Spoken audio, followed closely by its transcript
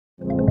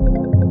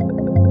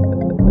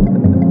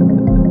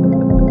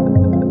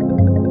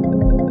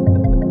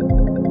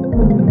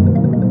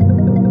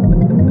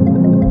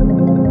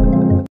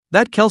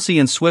that Kelce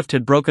and Swift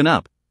had broken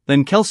up.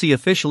 Then Kelce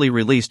officially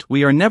released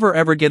 "We are never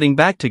ever getting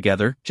back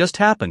together, just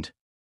happened."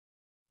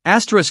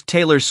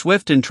 Taylor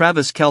Swift and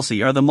Travis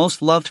Kelce are the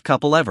most loved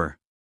couple ever.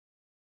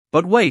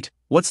 But wait,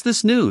 what's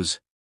this news?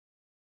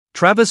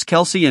 Travis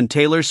Kelce and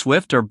Taylor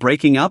Swift are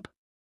breaking up?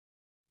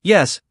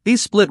 Yes,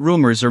 these split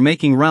rumors are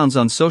making rounds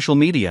on social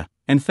media,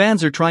 and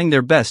fans are trying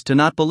their best to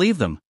not believe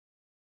them.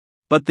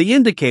 But the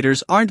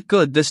indicators aren't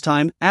good this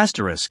time,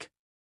 asterisk.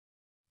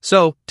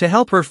 So, to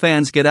help her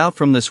fans get out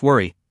from this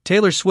worry,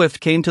 Taylor Swift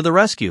came to the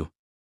rescue.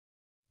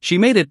 She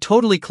made it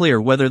totally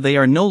clear whether they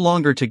are no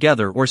longer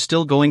together or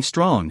still going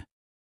strong.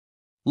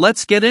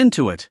 Let's get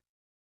into it.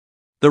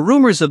 The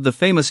rumors of the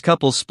famous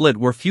couple's split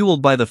were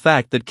fueled by the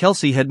fact that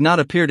Kelce had not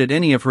appeared at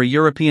any of her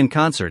European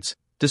concerts,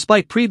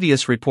 despite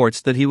previous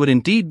reports that he would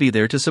indeed be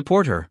there to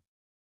support her.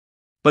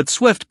 But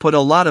Swift put a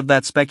lot of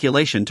that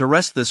speculation to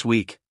rest this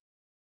week.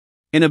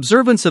 In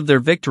observance of their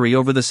victory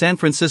over the San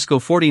Francisco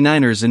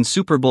 49ers in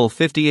Super Bowl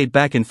 58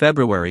 back in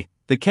February,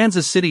 the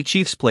Kansas City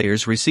Chiefs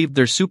players received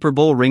their Super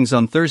Bowl rings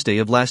on Thursday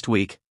of last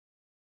week.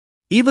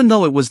 Even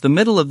though it was the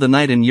middle of the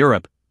night in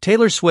Europe,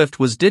 Taylor Swift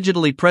was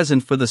digitally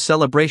present for the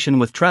celebration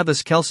with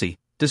Travis Kelce,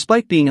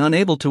 despite being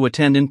unable to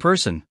attend in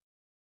person.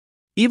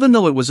 Even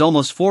though it was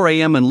almost 4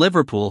 a.m. in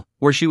Liverpool,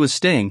 where she was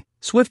staying,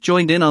 Swift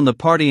joined in on the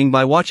partying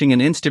by watching an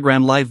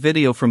Instagram live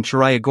video from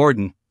Shreya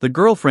Gordon, the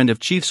girlfriend of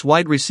Chiefs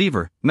wide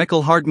receiver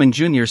Mecole Hardman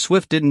Jr.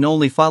 Swift didn't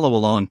only follow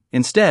along,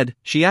 instead,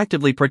 she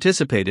actively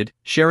participated,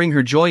 sharing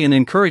her joy and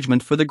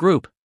encouragement for the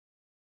group.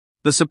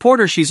 The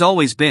supporter she's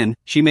always been,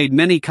 she made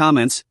many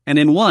comments, and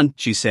in one,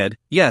 she said,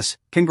 "Yes,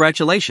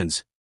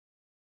 congratulations."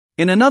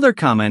 In another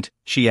comment,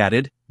 she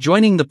added,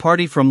 "Joining the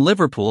party from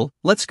Liverpool,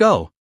 let's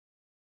go."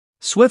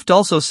 Swift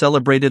also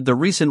celebrated the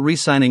recent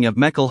re-signing of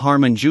Mecole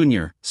Hardman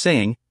Jr.,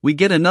 saying, "We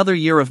get another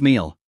year of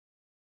meal."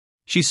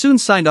 She soon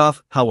signed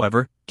off,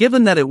 however,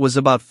 given that it was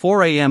about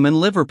 4 a.m. in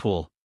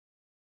Liverpool.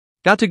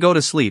 "Got to go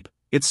to sleep,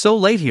 it's so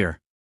late here.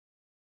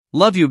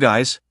 Love you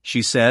guys,"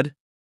 she said.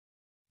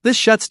 This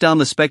shuts down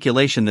the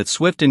speculation that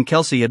Swift and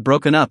Kelce had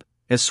broken up,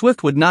 as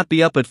Swift would not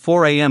be up at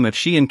 4 a.m. if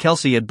she and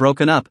Kelce had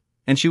broken up,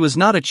 and she was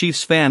not a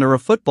Chiefs fan or a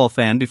football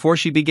fan before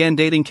she began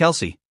dating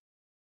Kelce.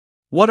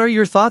 What are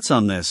your thoughts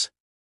on this?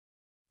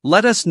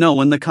 Let us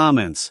know in the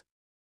comments.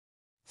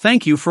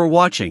 Thank you for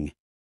watching.